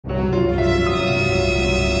Long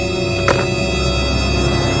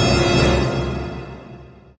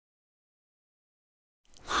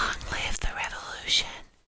live the revolution.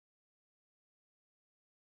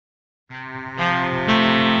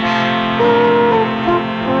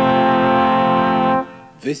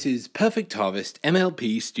 This is Perfect Harvest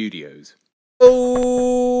MLP Studios.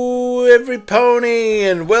 Oh, every pony,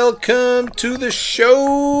 and welcome to the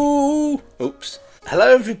show. Oops.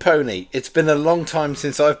 Hello, every pony. It's been a long time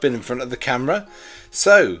since I've been in front of the camera.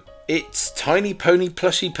 So, it's Tiny Pony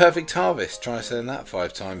Plushie Perfect Harvest. Try saying that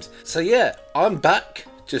 5 times. So yeah, I'm back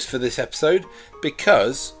just for this episode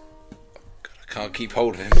because I can't keep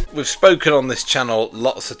hold of him. We've spoken on this channel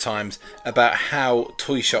lots of times about how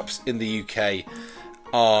toy shops in the UK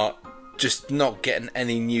are just not getting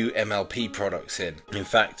any new MLP products in. In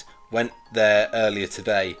fact, went there earlier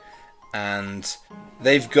today and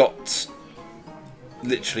they've got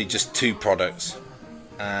literally just 2 products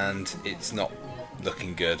and it's not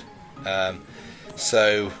looking good.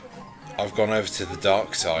 So I've gone over to the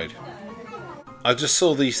dark side. I just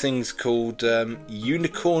saw these things called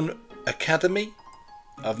Unicorn Academy.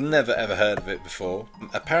 I've never ever heard of it before.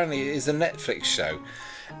 Apparently it is a Netflix show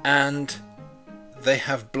and they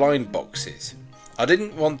have blind boxes. I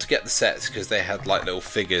didn't want to get the sets because they had like little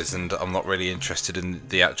figures and I'm not really interested in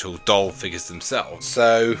the actual doll figures themselves.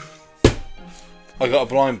 So I got a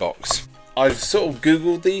blind box. I've sort of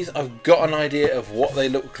googled these. I've got an idea of what they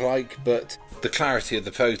look like, but the clarity of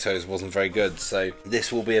the photos wasn't very good, so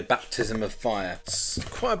this will be a baptism of fire. It's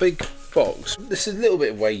quite a big box. This is a little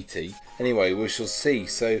bit weighty. Anyway, we shall see.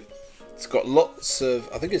 So it's got lots of,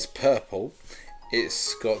 I think it's purple.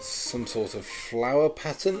 It's got some sort of flower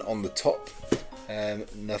pattern on the top.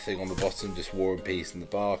 Nothing on the bottom, just War and Peace and the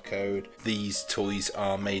barcode. These toys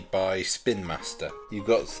are made by Spin Master. You've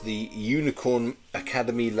got the Unicorn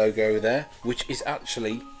Academy logo there, which is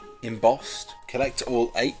actually embossed. Collect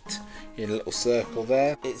all 8 in a little circle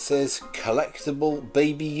there. It says collectible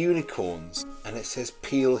baby unicorns and it says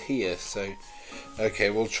peel here. So okay,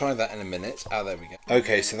 we'll try that in a minute. Ah, there we go.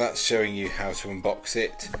 Okay, so that's showing you how to unbox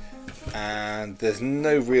it, and there's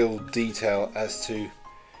no real detail as to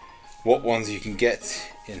what ones you can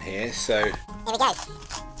get in here. So here we go.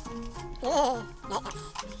 No, that's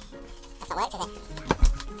not worked, is it?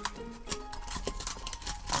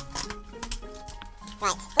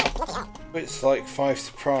 Right, bloody hell. It's like 5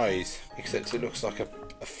 Surprise, except it looks like a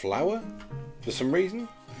flower for some reason.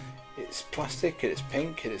 It's plastic and it's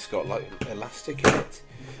pink and it's got like elastic in it.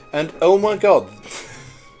 And oh my god!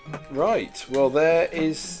 Right, well there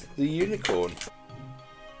is the unicorn.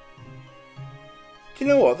 Do you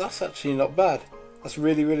know what? That's actually not bad. That's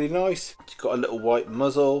really, really nice. She's got a little white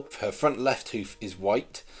muzzle. Her front left hoof is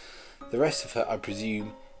white. The rest of her, I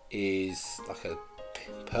presume, is like a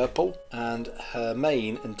purple. And her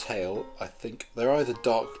mane and tail, I think they're either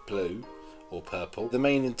dark blue or purple. The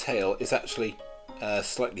mane and tail is actually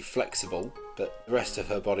slightly flexible, but the rest of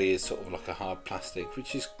her body is sort of like a hard plastic,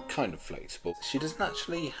 which is kind of flexible. She doesn't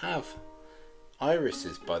actually have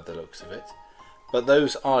irises by the looks of it, but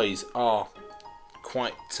those eyes are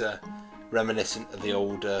quite reminiscent of the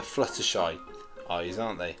old Fluttershy eyes,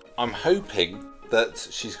 aren't they? I'm hoping that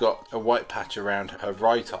she's got a white patch around her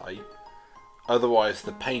right eye, otherwise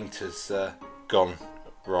the paint has gone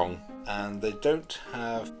wrong. And they don't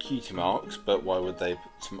have cutie marks, but why would they?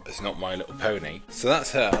 It's not My Little Pony. So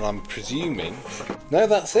that's her, and I'm presuming, no,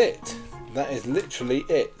 that's it. That is literally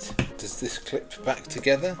it. Does this clip back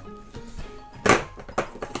together?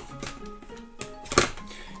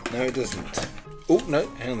 No, it doesn't. Oh no,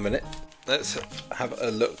 hang on a minute. Let's have a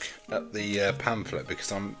look at the pamphlet,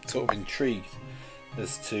 because I'm sort of intrigued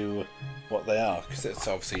as to what they are, because it's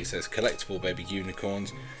obviously, it says collectible baby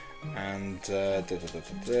unicorns and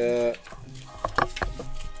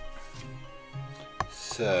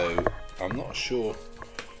so I'm not sure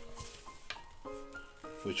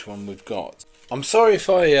which one we've got. I'm sorry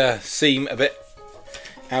if I seem a bit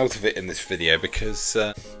out of it in this video, because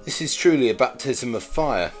this is truly a baptism of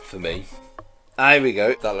fire for me. There we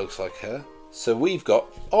go, that looks like her. So we've got,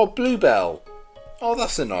 oh, Bluebell. Oh,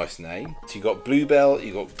 that's a nice name. So you've got Bluebell,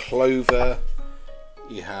 you've got Clover,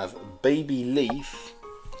 you have Baby Leaf,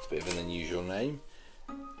 it's a bit of an unusual name,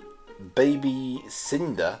 Baby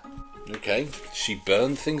Cinder, okay, she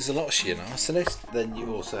burned things a lot, is she an arsonist? Then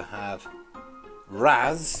you also have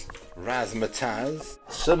Razzmatazz,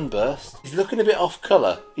 Sunburst. He's looking a bit off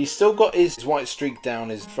colour. He's still got his white streak down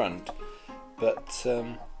his front, but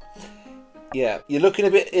yeah, you're looking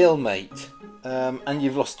a bit ill, mate. And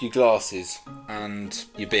you've lost your glasses and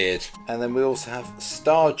your beard. And then we also have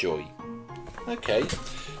Starjoy. Okay,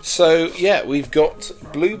 so yeah, we've got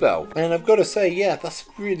Bluebell, and I've got to say, yeah, that's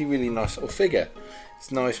a really nice little figure.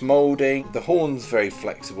 It's nice moulding. The horn's very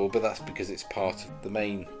flexible, but that's because it's part of the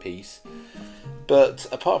main piece. But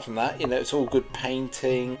apart from that, you know, it's all good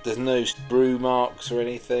painting. There's no sprue marks or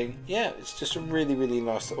anything. Yeah, it's just a really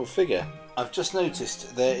nice little figure. I've just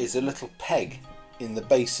noticed there is a little peg in the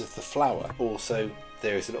base of the flower. Also,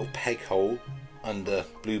 there is a little peg hole under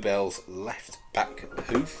Bluebell's left back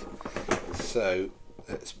hoof. So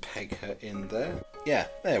let's peg her in there. Yeah,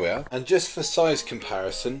 there we are. And just for size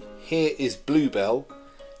comparison, here is Bluebell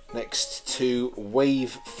next to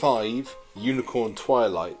Wave 5 Unicorn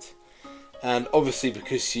Twilight. And obviously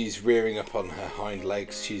because she's rearing up on her hind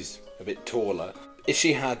legs, she's a bit taller. If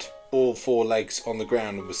she had all 4 legs on the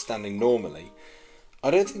ground and was standing normally, I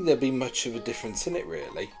don't think there'd be much of a difference in it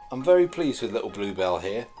really. I'm very pleased with little Bluebell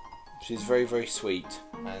here. She's very sweet,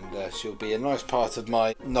 and she'll be a nice part of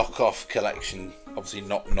my knockoff collection. Obviously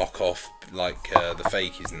not knockoff like the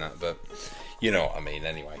fakies and that, but you know what I mean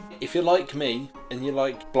anyway. If you're like me and you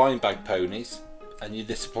like blind bag ponies, and you're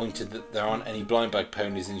disappointed that there aren't any blind bag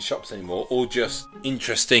ponies in shops anymore, or just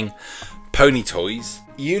interesting pony toys,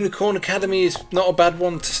 Unicorn Academy is not a bad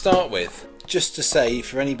one to start with. Just to say,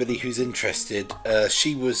 for anybody who's interested,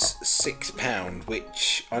 she was £6,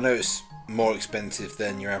 which I know is more expensive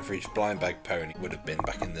than your average blind bag pony would have been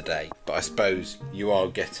back in the day. But I suppose you are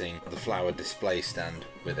getting the flower display stand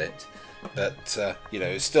with it. But, you know,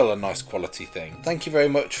 it's still a nice quality thing. Thank you very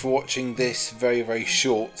much for watching this very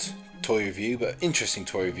short toy review, but interesting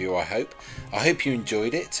toy review. I hope you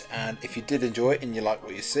enjoyed it, and if you did enjoy it and you like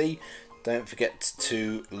what you see, don't forget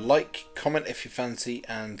to like, comment if you fancy,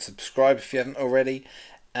 and subscribe if you haven't already.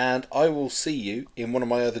 And I will see you in one of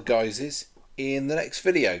my other guises in the next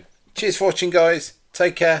video. Cheers for watching, guys.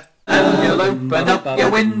 Take care. And you'll open up your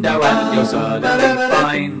window and you'll suddenly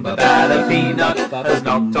find that a peanut has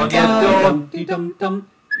knocked on your door.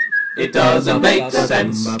 It doesn't make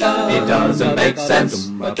sense, it doesn't make sense.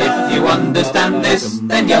 If you understand this,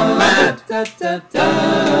 then you're mad.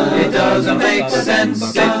 It doesn't make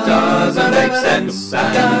sense, it doesn't make sense.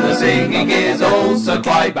 And the singing is also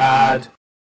quite bad.